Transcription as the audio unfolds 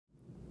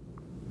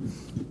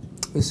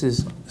This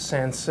is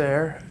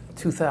Sancerre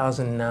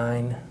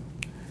 2009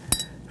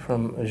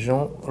 from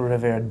Jean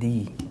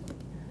Reverdy.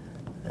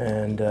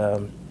 And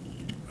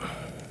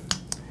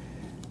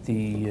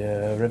the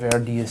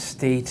Reverdy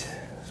estate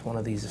is one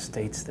of these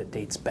estates that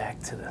dates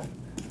back to the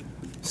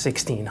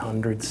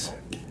 1600s.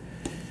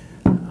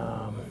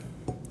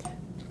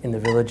 In the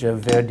village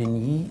of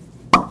Reverdy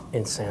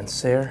in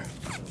Sancerre,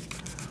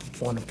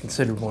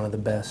 considered one of the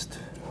best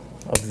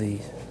of the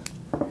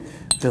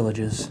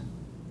villages.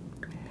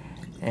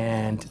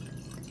 And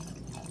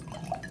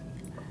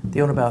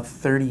they own about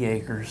 30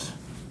 acres.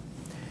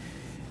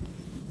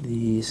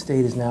 The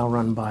estate is now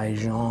run by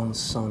Jean's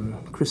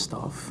son,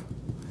 Christophe,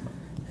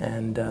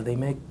 and they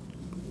make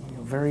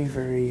very,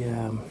 very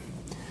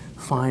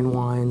fine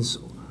wines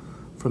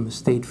from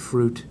estate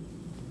fruit.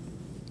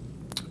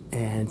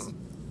 And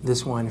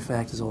this wine, in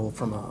fact, is all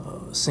from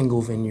a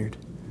single vineyard.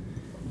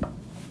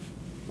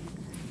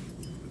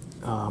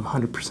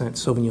 100%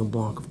 Sauvignon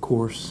Blanc, of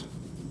course.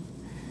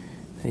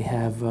 They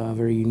have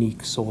very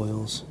unique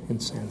soils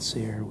in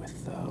Sancerre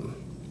with a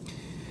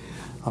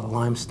lot of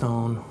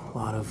limestone, a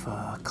lot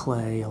of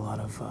clay, a lot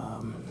of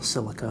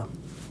silica.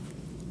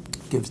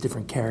 Gives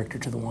different character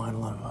to the wine, a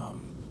lot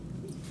of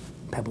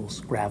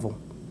pebbles, gravel.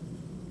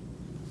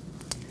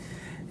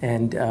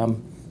 And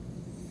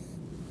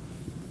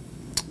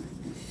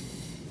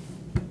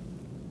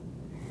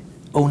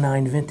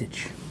 '09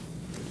 vintage.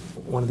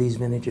 One of these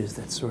vintages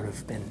that's sort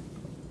of been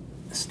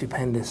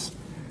stupendous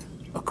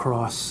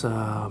across,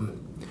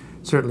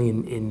 certainly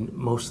in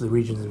most of the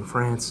regions in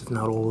France, if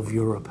not all of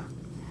Europe.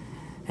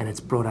 And it's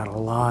brought out a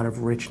lot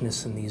of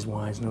richness in these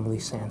wines. Normally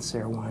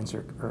Sancerre wines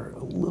are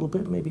a little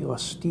bit maybe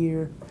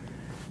austere,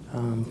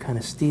 kind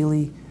of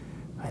steely.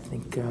 I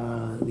think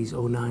these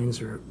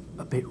 '09s are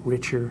a bit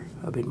richer,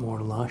 a bit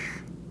more lush.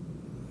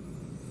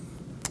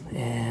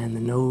 And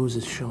the nose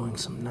is showing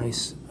some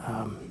nice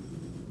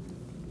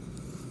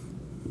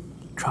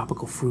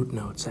tropical fruit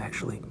notes,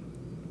 actually.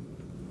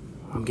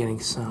 I'm getting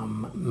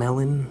some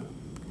melon,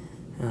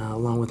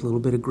 along with a little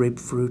bit of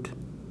grapefruit,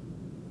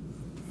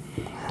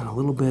 and a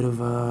little bit of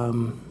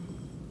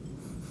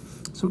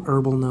some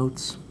herbal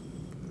notes.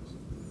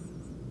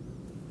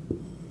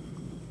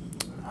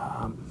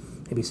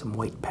 Maybe some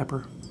white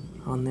pepper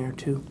on there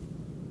too.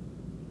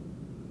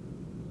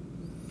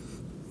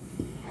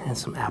 And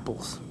some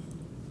apples.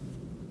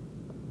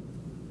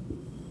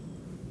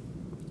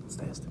 Let's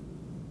taste it.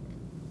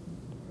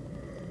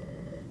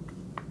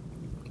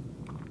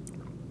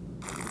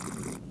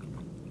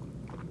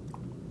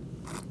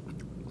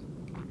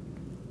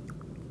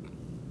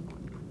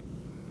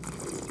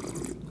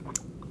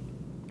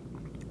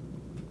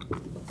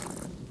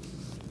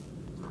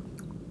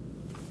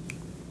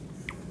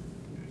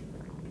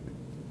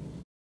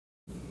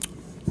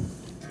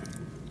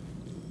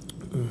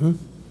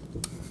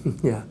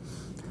 Yeah,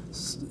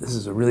 this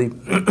is a really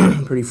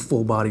pretty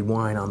full-bodied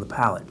wine on the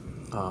palate.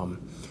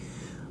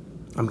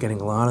 I'm getting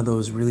a lot of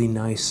those really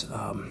nice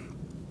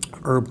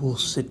herbal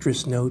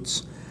citrus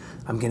notes.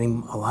 I'm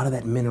getting a lot of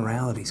that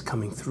mineralities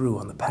coming through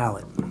on the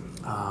palate.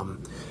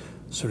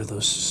 Sort of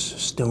those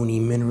stony,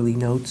 minerally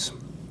notes.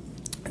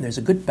 And there's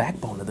a good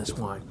backbone to this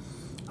wine.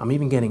 I'm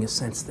even getting a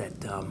sense that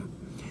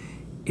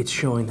it's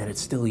showing that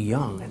it's still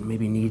young and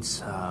maybe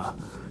needs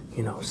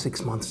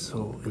 6 months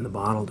or so in the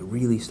bottle to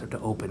really start to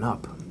open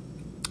up.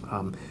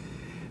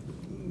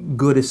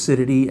 Good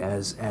acidity,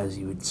 as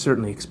you would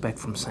certainly expect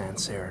from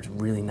Sancerre. It's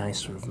really nice,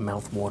 sort of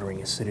mouth-watering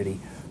acidity.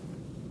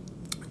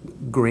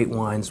 Great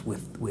wines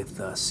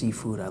with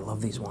seafood. I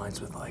love these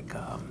wines with like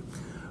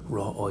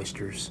raw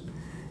oysters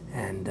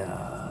and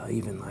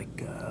even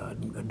like a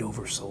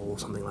Dover sole,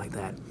 something like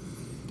that.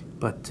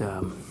 But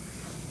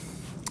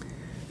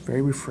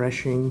very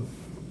refreshing,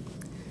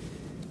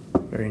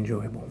 very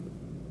enjoyable.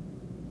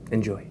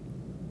 Enjoy.